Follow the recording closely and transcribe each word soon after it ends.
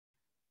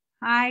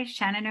Hi,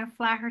 Shannon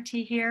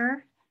O'Flaherty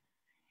here.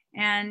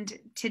 And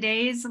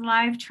today's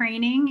live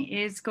training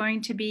is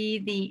going to be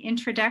the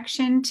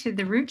introduction to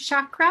the root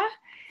chakra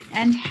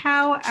and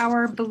how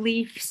our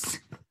beliefs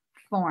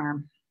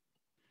form.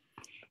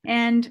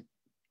 And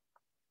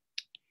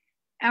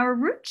our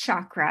root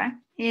chakra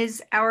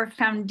is our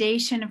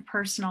foundation of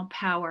personal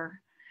power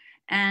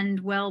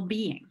and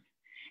well-being,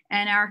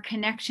 and our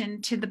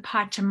connection to the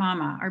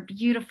Pachamama, our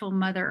beautiful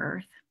Mother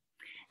Earth.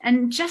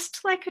 And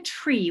just like a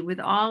tree with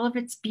all of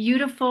its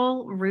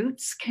beautiful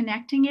roots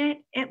connecting it,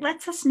 it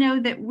lets us know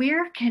that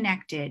we're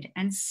connected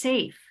and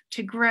safe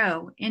to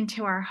grow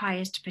into our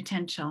highest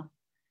potential.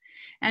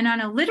 And on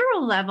a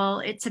literal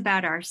level, it's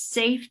about our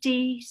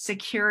safety,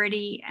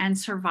 security, and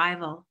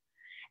survival.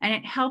 And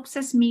it helps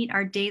us meet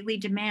our daily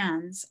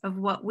demands of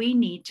what we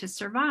need to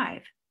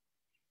survive.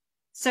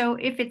 So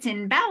if it's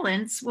in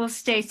balance, we'll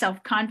stay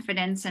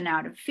self-confident and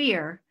out of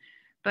fear.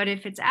 But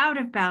if it's out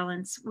of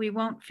balance, we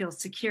won't feel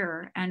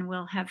secure and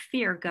we'll have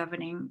fear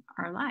governing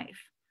our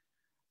life.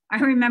 I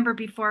remember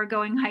before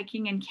going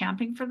hiking and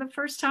camping for the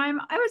first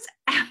time, I was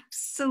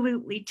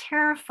absolutely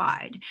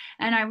terrified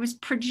and I was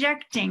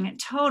projecting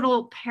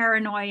total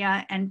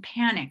paranoia and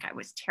panic. I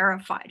was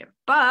terrified of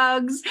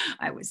bugs.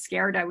 I was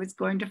scared I was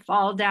going to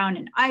fall down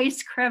an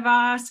ice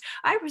crevasse.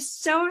 I was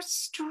so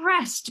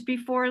stressed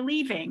before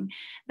leaving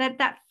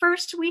that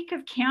first week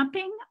of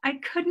camping, I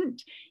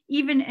couldn't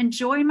even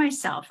enjoy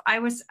myself. I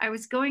was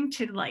going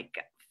to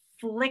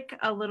flick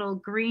a little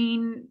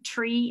green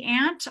tree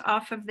ant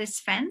off of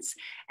this fence,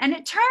 and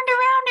it turned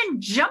around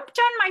and jumped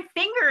on my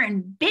finger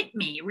and bit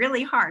me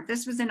really hard.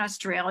 This was in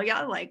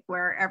Australia, like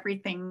where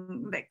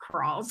everything that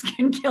crawls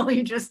can kill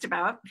you just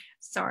about.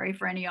 Sorry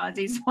for any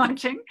Aussies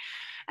watching.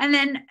 And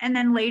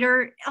then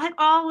later, like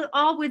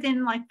all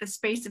within like the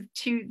space of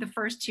the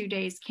first 2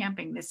 days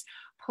camping, this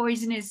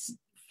poisonous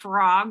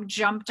frog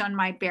jumped on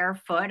my bare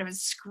foot. I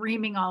was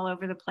screaming all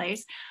over the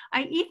place.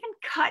 I even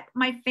cut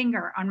my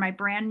finger on my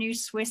brand new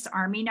Swiss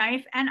Army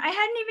knife, and I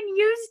hadn't even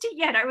used it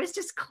yet. I was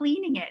just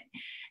cleaning it.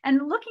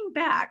 And looking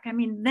back, I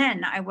mean,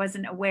 then I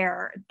wasn't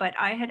aware, but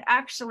I had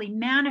actually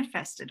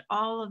manifested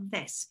all of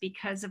this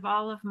because of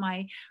all of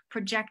my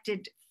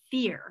projected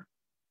fear.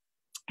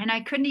 And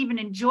I couldn't even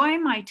enjoy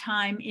my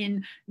time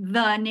in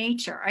the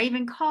nature. I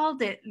even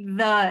called it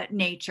the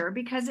nature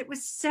because it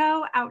was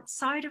so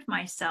outside of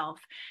myself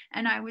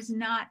and I was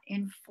not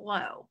in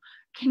flow.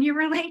 Can you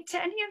relate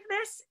to any of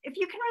this? If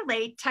you can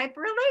relate, type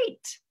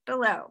relate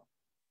below.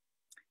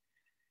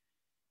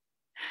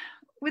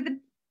 With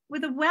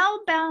a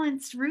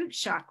well-balanced root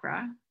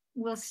chakra,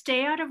 we'll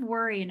stay out of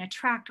worry and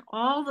attract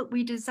all that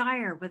we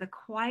desire with a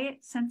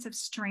quiet sense of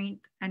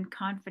strength and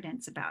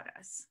confidence about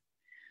us.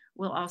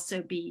 Will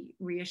also be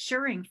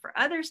reassuring for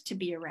others to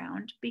be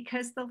around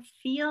because they'll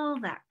feel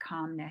that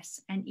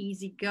calmness and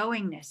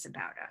easygoingness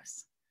about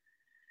us.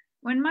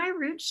 When my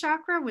root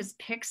chakra was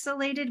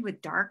pixelated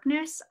with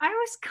darkness, I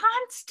was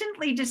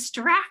constantly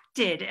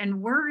distracted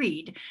and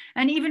worried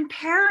and even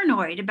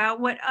paranoid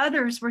about what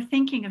others were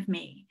thinking of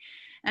me.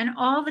 And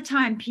all the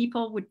time,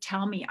 people would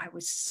tell me I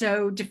was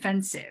so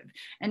defensive.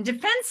 And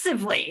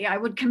defensively, I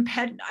would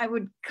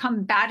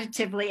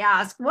combatively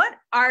ask, what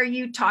are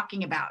you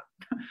talking about?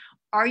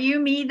 Are you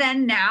me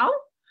then now?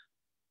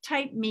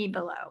 Type me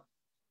below.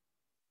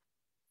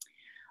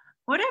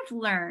 What I've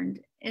learned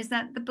is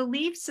that the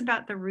beliefs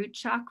about the root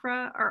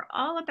chakra are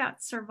all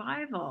about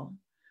survival.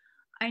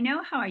 I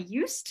know how I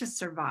used to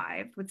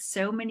survive with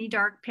so many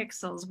dark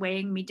pixels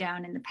weighing me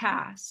down in the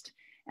past.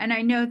 And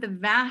I know the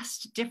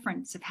vast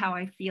difference of how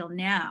I feel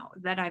now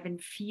that I've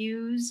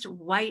infused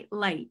white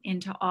light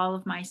into all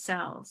of my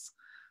cells.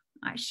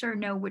 I sure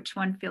know which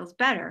one feels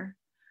better,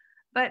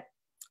 but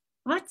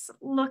let's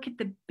look at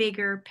the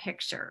bigger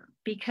picture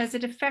because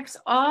it affects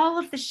all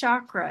of the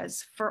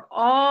chakras for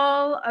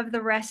all of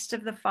the rest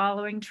of the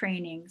following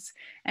trainings.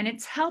 And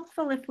it's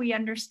helpful if we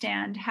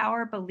understand how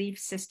our belief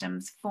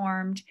systems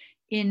formed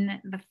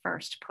in the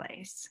first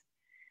place.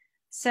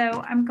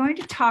 So I'm going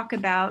to talk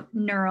about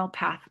neural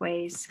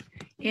pathways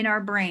in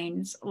our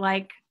brains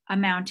like a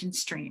mountain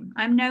stream.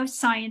 I'm no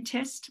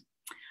scientist.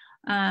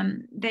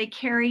 They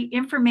carry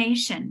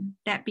information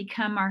that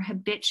become our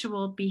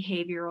habitual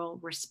behavioral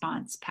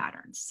response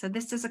patterns. So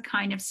this is a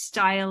kind of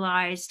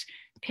stylized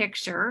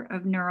picture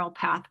of neural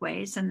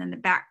pathways. And then the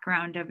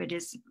background of it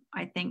is,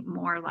 I think,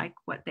 more like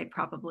what they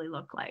probably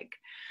look like.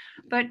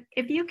 But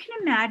if you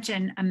can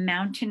imagine a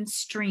mountain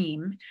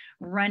stream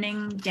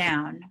running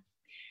down,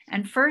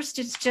 and first,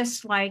 it's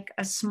just like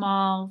a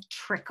small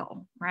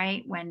trickle,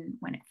 right? When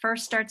it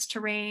first starts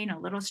to rain, a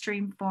little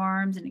stream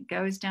forms and it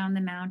goes down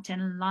the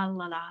mountain, la,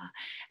 la, la.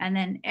 And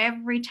then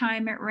every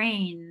time it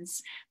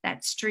rains,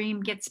 that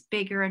stream gets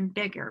bigger and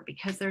bigger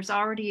because there's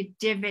already a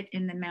divot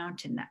in the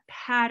mountain. That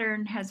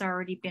pattern has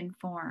already been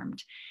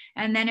formed.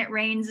 And then it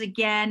rains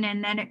again,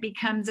 and then it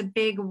becomes a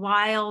big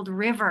wild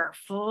river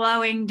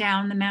flowing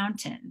down the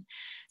mountain.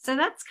 So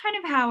that's kind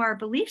of how our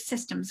belief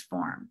systems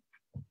form.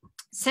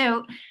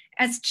 So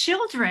As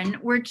children,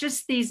 we're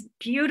just these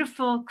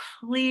beautiful,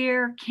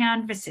 clear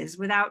canvases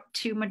without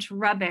too much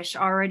rubbish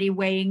already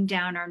weighing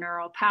down our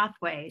neural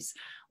pathways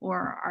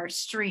or our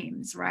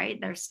streams, right?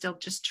 They're still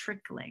just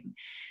trickling.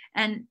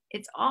 And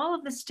it's all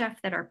of the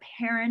stuff that our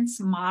parents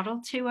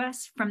model to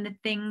us, from the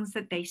things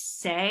that they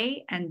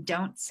say and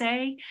don't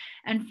say,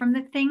 and from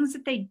the things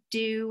that they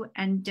do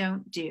and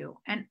don't do.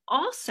 And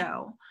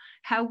also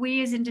how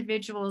we as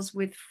individuals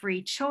with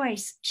free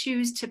choice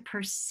choose to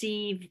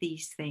perceive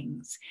these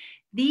things.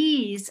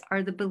 These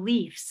are the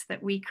beliefs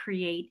that we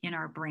create in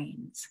our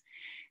brains.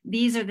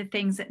 These are the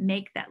things that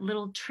make that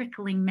little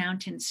trickling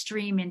mountain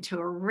stream into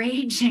a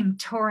raging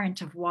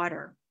torrent of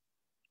water.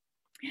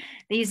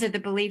 These are the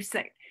beliefs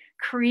that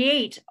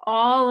create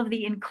all of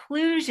the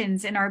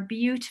inclusions in our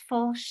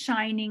beautiful,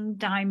 shining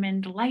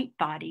diamond light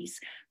bodies,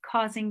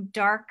 causing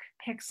dark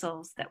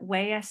pixels that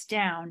weigh us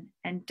down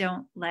and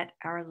don't let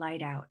our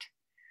light out.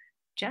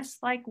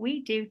 Just like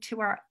we do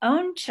to our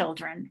own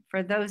children,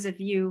 for those of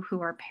you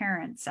who are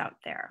parents out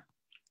there.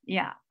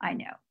 Yeah, I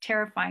know,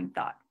 terrifying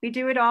thought. We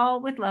do it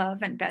all with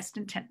love and best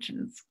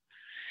intentions.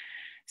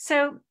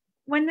 So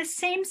when the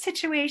same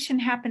situation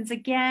happens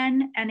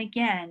again and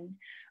again,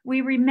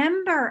 we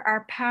remember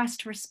our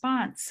past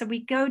response. So we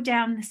go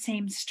down the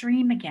same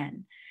stream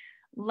again.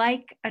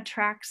 Like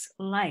attracts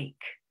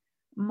like.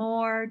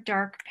 More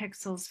dark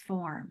pixels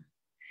form.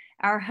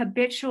 Our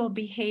habitual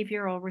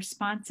behavioral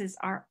responses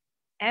are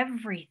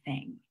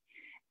everything.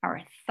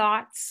 Our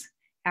thoughts,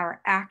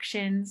 our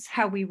actions,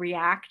 how we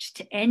react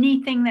to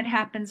anything that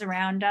happens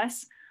around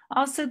us.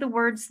 Also, the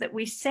words that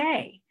we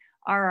say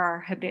are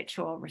our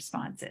habitual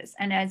responses.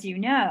 And as you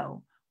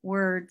know,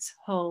 words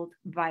hold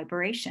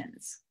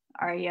vibrations.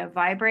 Are you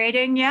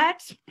vibrating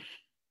yet?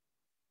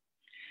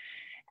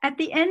 At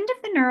the end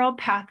of the neural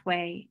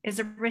pathway is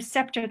a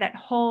receptor that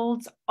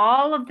holds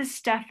all of the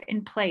stuff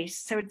in place.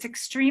 So it's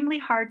extremely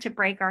hard to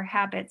break our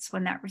habits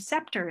when that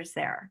receptor is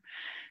there.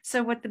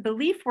 So what the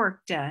belief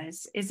work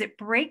does is it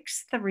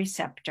breaks the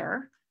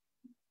receptor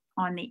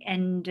on the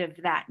end of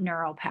that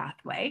neural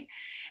pathway,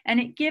 and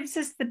it gives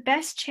us the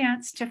best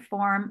chance to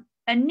form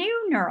a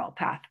new neural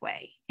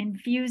pathway,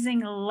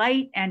 infusing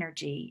light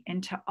energy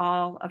into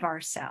all of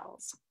our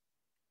cells.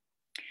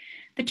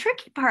 The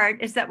tricky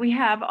part is that we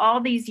have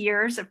all these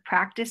years of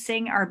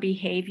practicing our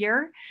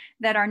behavior,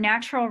 that our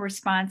natural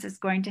response is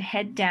going to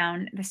head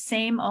down the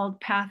same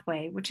old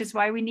pathway, which is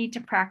why we need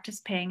to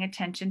practice paying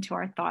attention to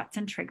our thoughts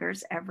and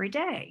triggers every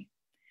day.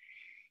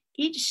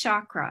 Each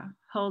chakra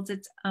holds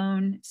its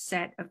own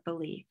set of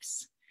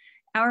beliefs.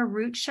 Our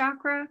root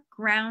chakra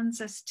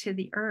grounds us to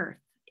the earth.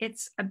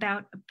 It's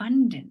about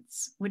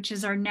abundance, which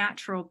is our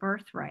natural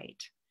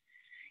birthright.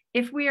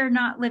 If we are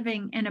not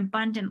living an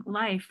abundant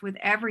life with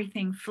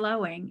everything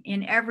flowing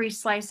in every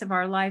slice of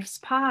our life's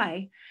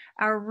pie,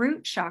 our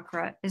root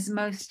chakra is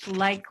most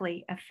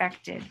likely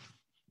affected.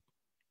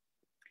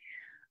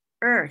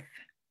 Earth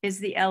is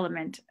the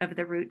element of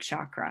the root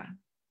chakra,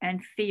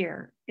 and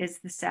fear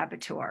is the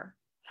saboteur.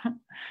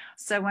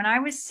 So when I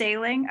was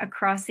sailing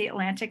across the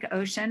Atlantic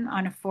Ocean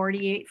on a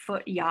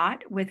 48-foot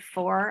yacht with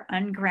 4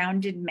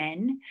 ungrounded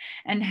men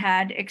and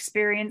had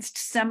experienced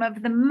some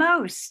of the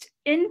most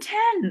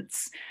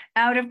intense,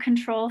 out of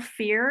control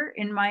fear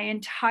in my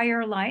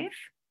entire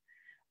life,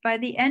 by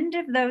the end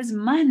of those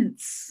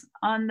months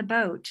on the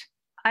boat,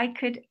 I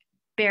could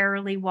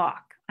barely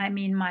walk. I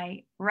mean,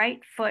 my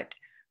right foot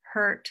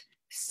hurt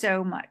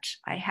so much.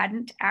 I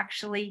hadn't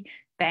actually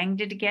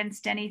banged it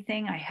against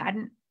anything. I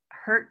hadn't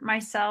hurt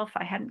myself.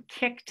 I hadn't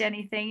kicked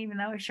anything, even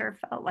though I sure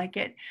felt like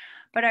it.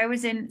 But I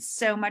was in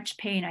so much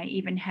pain. I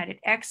even had it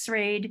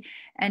x-rayed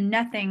and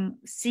nothing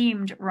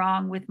seemed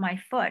wrong with my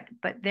foot.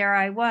 But there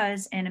I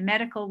was in a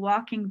medical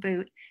walking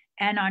boot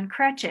and on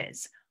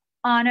crutches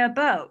on a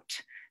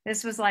boat.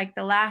 This was like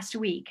the last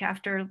week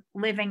after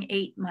living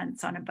 8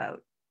 months on a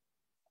boat.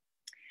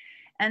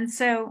 And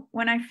so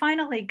when I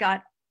finally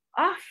got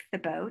off the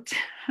boat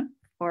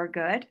for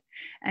good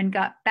and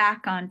got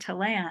back onto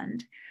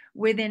land,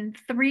 within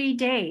 3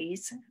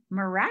 days,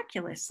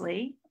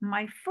 miraculously,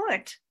 my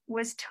foot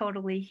was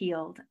totally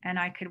healed and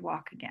I could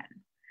walk again.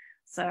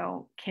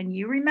 So can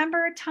you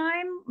remember a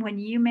time when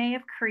you may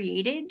have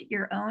created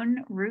your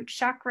own root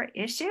chakra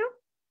issue?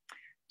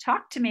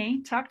 Talk to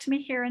me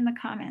here in the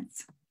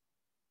comments.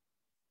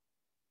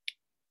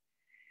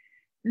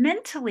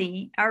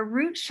 Mentally, our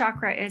root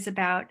chakra is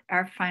about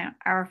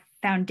our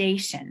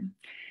foundation,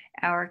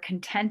 our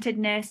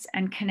contentedness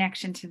and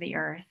connection to the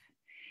earth.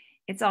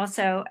 It's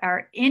also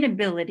our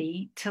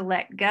inability to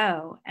let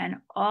go, and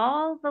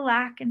all the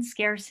lack and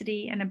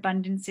scarcity and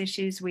abundance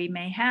issues we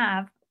may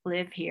have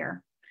live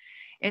here.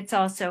 It's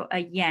also a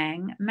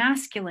yang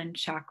masculine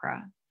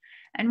chakra.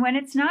 And when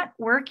it's not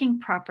working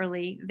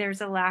properly, there's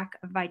a lack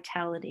of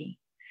vitality.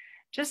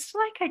 Just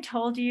like I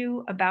told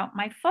you about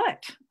my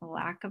foot, a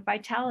lack of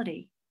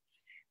vitality.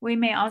 We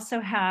may also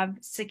have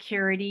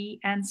security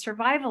and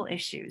survival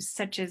issues,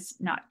 such as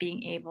not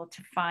being able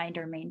to find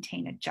or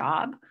maintain a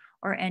job,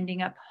 or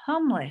ending up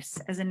homeless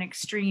as an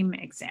extreme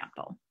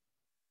example.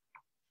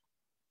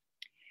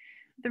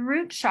 The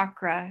root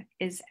chakra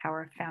is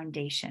our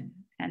foundation,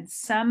 and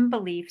some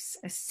beliefs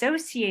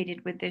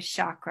associated with this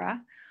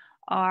chakra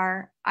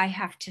are I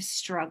have to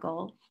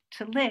struggle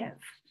to live,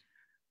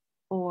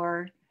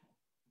 or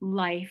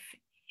life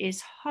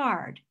is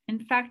hard. In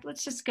fact,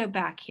 let's just go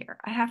back here.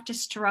 I have to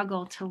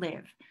struggle to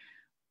live.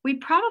 We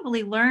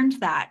probably learned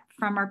that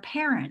from our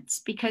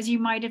parents because you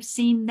might have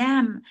seen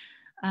them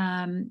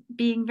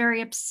being very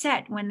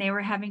upset when they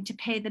were having to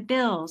pay the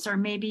bills, or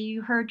maybe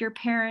you heard your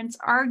parents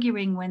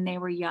arguing when they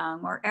were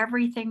young, or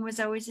everything was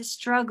always a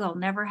struggle,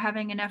 never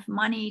having enough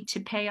money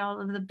to pay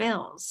all of the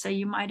bills. So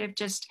you might have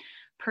just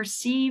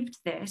perceived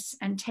this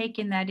and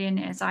taken that in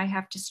as I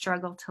have to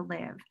struggle to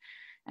live.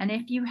 And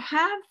if you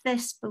have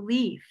this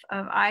belief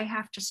of I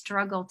have to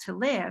struggle to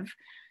live,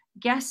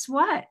 guess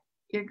what?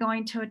 You're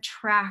going to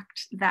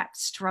attract that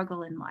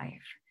struggle in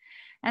life.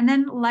 And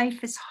then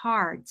life is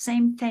hard.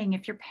 Same thing.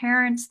 If your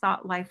parents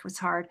thought life was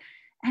hard,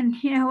 and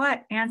you know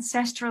what?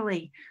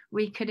 Ancestrally,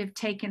 we could have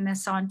taken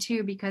this on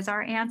too, because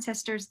our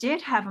ancestors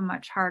did have a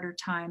much harder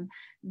time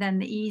than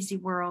the easy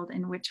world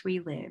in which we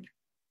live.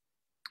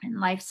 And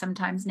life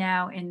sometimes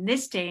now in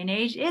this day and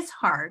age is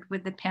hard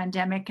with the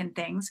pandemic and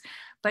things.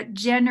 But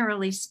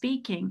generally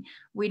speaking,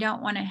 we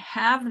don't want to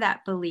have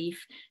that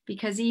belief,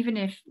 because even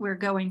if we're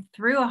going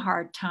through a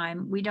hard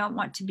time, we don't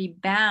want to be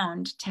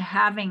bound to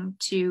having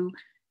to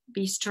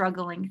be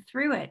struggling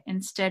through it.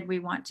 Instead, we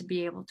want to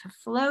be able to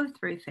flow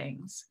through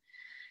things.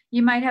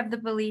 You might have the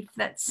belief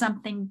that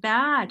something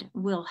bad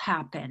will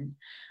happen,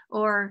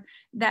 or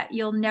that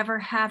you'll never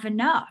have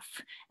enough.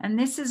 And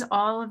this is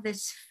all of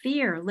this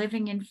fear,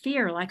 living in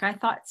fear. Like I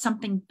thought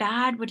something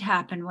bad would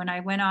happen when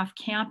I went off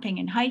camping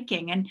and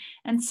hiking.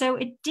 And so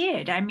it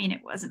did. I mean,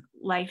 it wasn't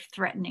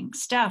life-threatening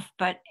stuff,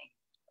 but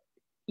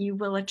you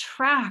will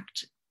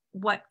attract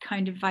what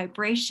kind of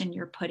vibration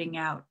you're putting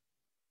out.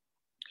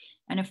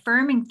 And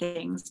affirming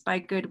things by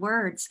good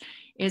words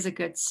is a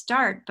good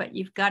start, but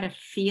you've got to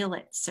feel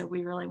it. So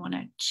we really want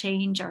to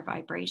change our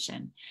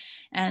vibration.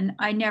 And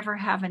I never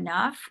have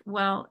enough.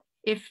 Well,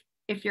 if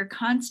you're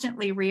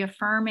constantly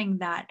reaffirming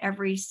that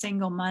every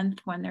single month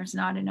when there's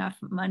not enough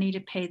money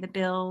to pay the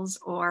bills,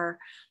 or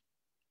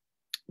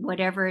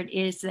whatever it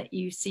is that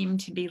you seem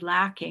to be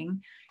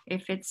lacking,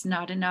 if it's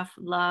not enough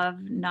love,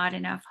 not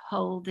enough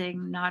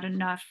holding, not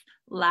enough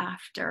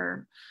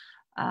laughter,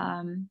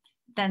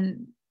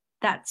 then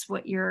that's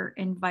what you're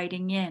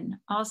inviting in.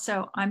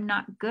 Also, I'm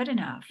not good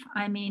enough.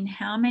 I mean,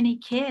 how many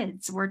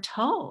kids were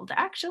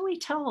actually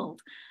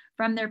told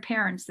from their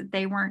parents that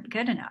they weren't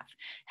good enough?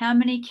 How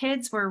many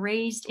kids were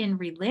raised in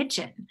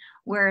religion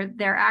where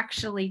they're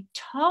actually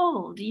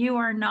told you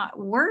are not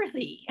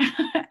worthy?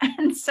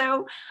 And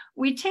so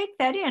we take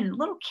that in.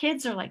 Little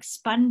kids are like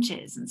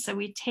sponges. And so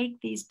we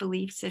take these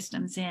belief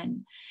systems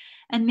in.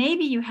 And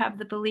maybe you have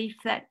the belief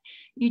that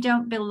you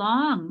don't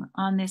belong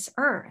on this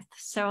earth.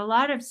 So a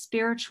lot of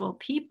spiritual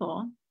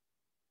people,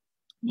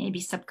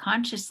 maybe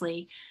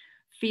subconsciously,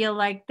 feel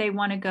like they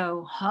want to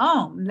go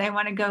home. They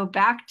want to go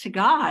back to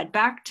God,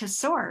 back to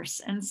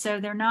source. And so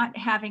they're not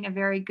having a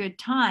very good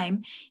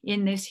time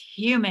in this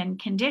human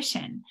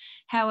condition.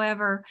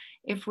 However,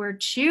 if we're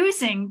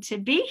choosing to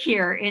be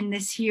here in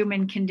this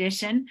human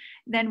condition,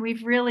 then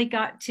we've really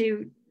got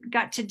to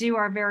do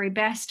our very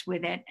best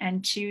with it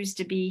and choose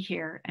to be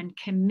here and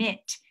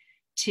commit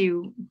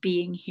to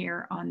being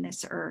here on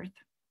this earth.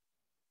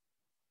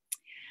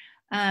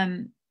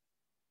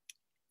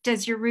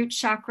 Does your root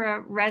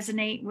chakra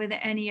resonate with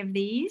any of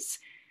these?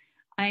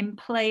 I'm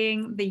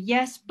playing the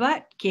yes,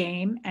 but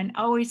game and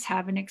always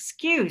have an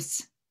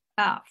excuse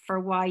for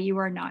why you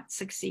are not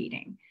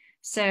succeeding.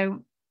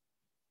 So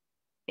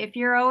if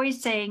you're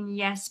always saying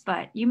yes,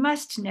 but, you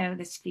must know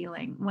this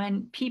feeling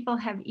when people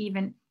have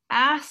even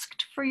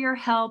asked for your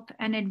help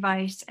and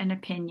advice and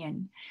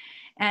opinion,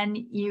 and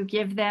you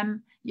give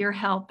them your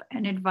help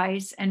and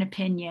advice and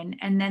opinion,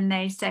 and then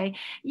they say,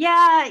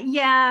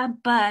 yeah,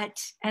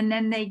 but, and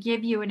then they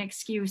give you an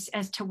excuse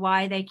as to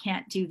why they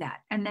can't do that.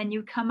 And then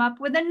you come up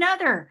with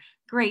another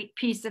great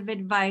piece of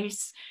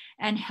advice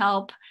and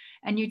help,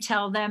 and you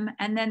tell them,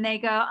 and then they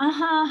go,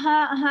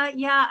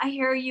 yeah, I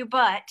hear you,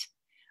 but.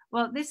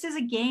 Well, this is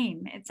a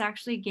game. It's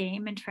actually a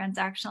game in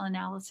transactional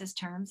analysis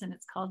terms, and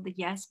it's called the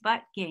yes,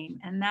 but game.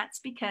 And that's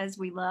because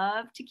we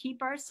love to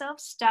keep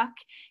ourselves stuck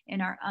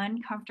in our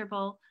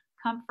uncomfortable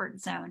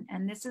comfort zone.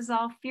 And this is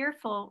all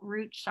fearful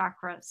root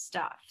chakra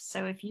stuff.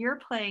 So if you're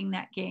playing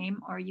that game,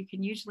 or you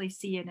can usually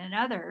see it in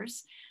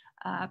others,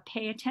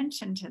 pay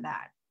attention to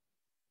that.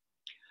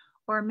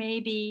 Or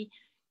maybe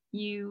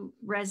you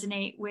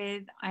resonate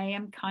with, I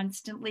am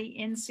constantly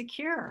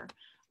insecure.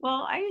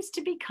 Well, I used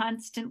to be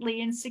constantly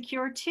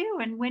insecure too.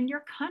 And when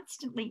you're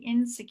constantly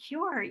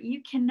insecure,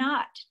 you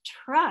cannot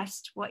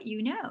trust what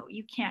you know.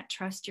 You can't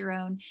trust your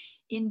own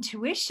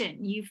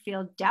intuition. You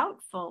feel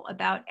doubtful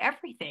about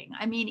everything.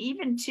 I mean,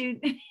 even to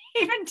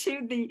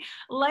the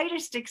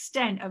lightest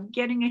extent of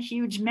getting a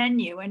huge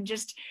menu and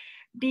just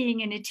being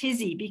in a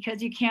tizzy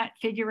because you can't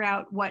figure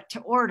out what to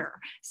order.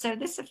 So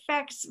this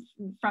affects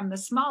from the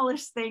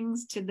smallest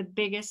things to the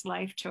biggest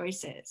life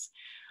choices.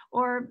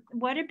 Or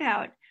what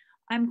about,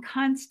 I'm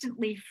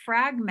constantly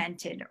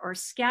fragmented or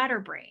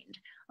scatterbrained.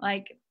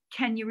 Like,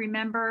 can you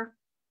remember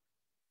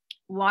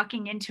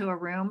walking into a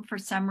room for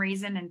some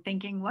reason and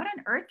thinking, what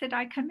on earth did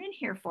I come in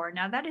here for?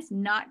 Now, that is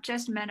not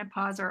just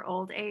menopause or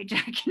old age,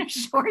 I can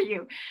assure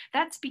you.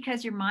 That's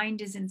because your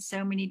mind is in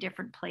so many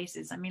different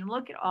places. I mean,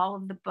 look at all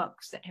of the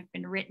books that have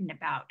been written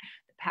about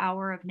the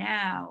power of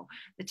now,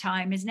 the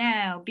time is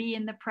now, be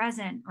in the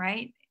present,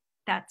 right?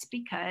 That's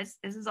because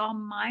this is all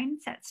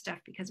mindset stuff,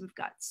 because we've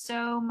got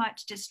so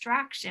much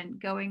distraction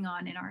going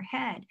on in our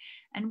head.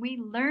 And we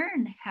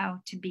learn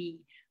how to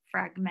be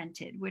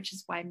fragmented, which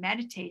is why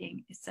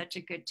meditating is such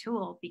a good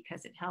tool,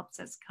 because it helps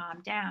us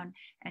calm down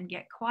and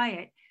get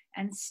quiet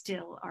and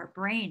still our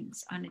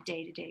brains on a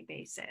day-to-day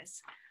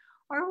basis.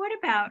 Or what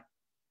about,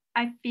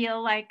 I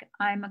feel like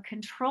I'm a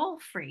control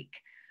freak?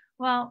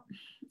 Well,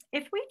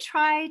 if we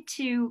try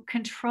to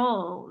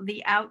control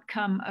the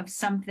outcome of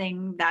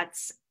something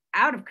that's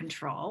out of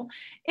control,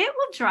 it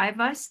will drive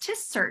us to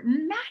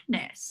certain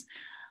madness.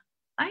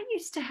 I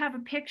used to have a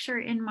picture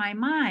in my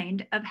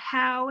mind of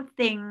how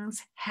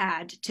things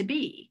had to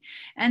be.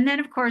 And then,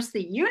 of course,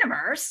 the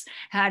universe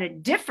had a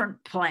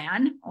different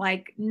plan,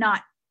 like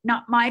not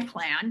my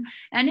plan,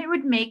 and it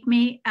would make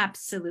me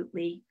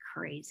absolutely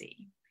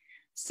crazy.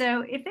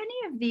 So if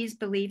any of these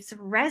beliefs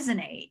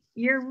resonate,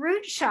 your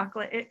root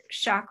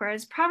chakra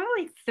is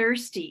probably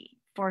thirsty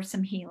for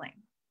some healing.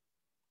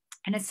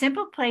 And a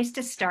simple place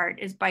to start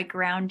is by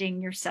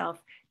grounding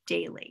yourself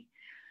daily.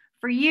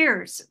 For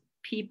years,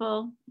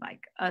 people,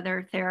 like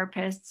other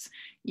therapists,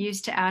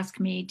 used to ask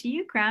me, do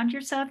you ground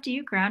yourself? Do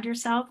you ground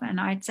yourself? And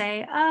I'd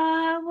say,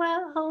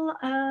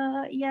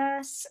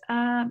 yes,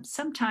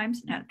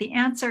 sometimes. No, the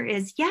answer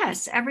is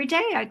yes. Every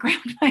day I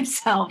ground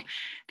myself,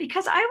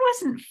 because I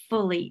wasn't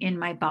fully in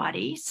my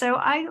body. So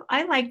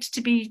I liked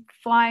to be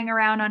flying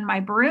around on my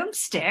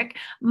broomstick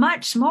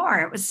much more.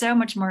 It was so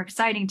much more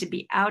exciting to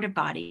be out of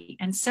body.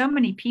 And so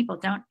many people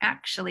don't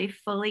actually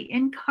fully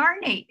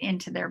incarnate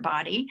into their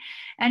body.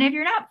 And if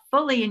you're not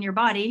fully in your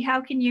body,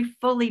 how can you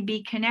fully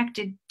be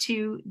connected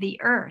to the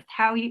earth?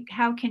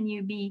 How can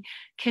you be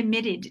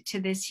committed to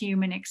this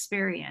human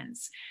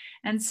experience?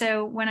 And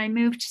so when I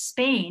moved to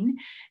Spain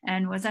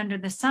and was under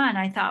the sun,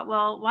 I thought,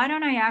 well, why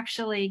don't I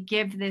actually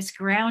give this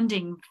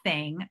grounding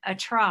thing a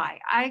try?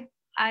 I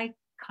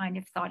kind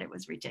of thought it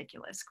was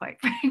ridiculous,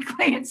 quite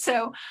frankly. And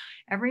so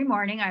every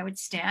morning I would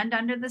stand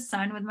under the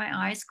sun with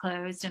my eyes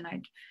closed, and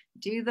I'd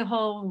do the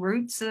whole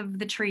roots of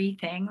the tree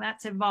thing.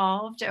 That's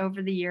evolved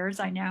over the years.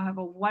 I now have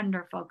a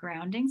wonderful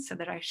grounding so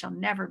that I shall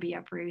never be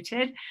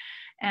uprooted.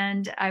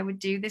 And I would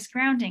do this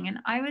grounding, and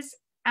I was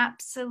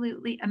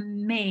absolutely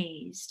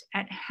amazed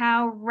at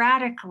how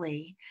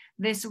radically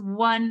this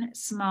one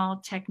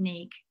small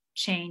technique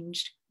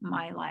changed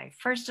my life.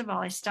 First of all,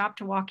 I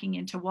stopped walking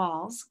into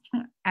walls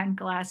and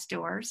glass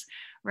doors,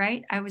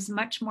 right? I was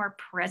much more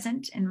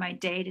present in my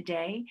day to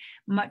day,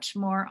 much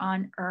more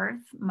on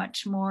earth,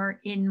 much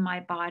more in my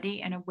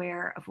body and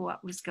aware of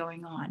what was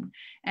going on.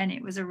 And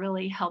it was a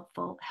really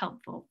helpful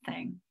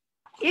thing.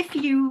 If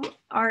you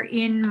are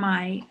in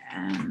my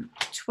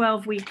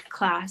 12-week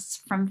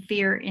class, From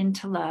Fear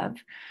into Love,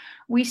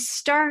 we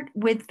start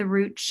with the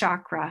root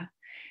chakra,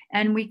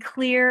 and we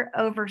clear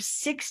over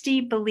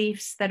 60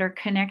 beliefs that are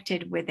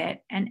connected with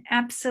it and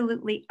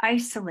absolutely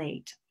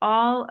isolate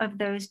all of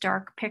those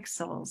dark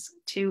pixels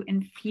to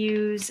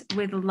infuse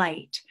with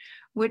light,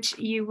 which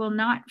you will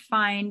not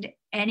find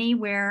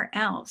anywhere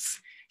else,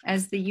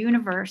 as the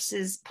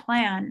universe's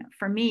plan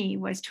for me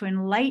was to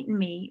enlighten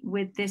me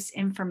with this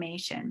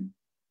information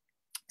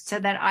so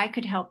that I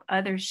could help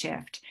others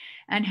shift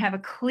and have a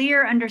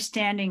clear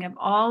understanding of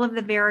all of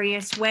the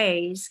various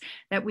ways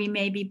that we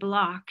may be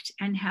blocked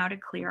and how to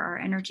clear our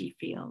energy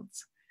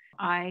fields.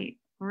 I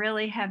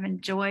really have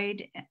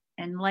enjoyed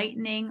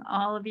enlightening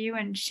all of you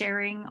and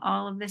sharing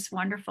all of this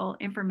wonderful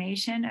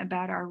information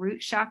about our root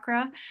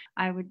chakra.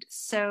 I would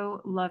so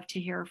love to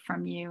hear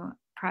from you.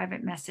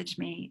 Private message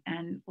me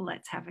and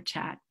let's have a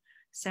chat.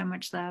 So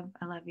much love.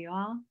 I love you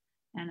all,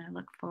 and I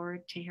look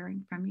forward to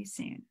hearing from you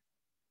soon.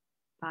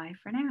 Bye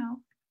for now.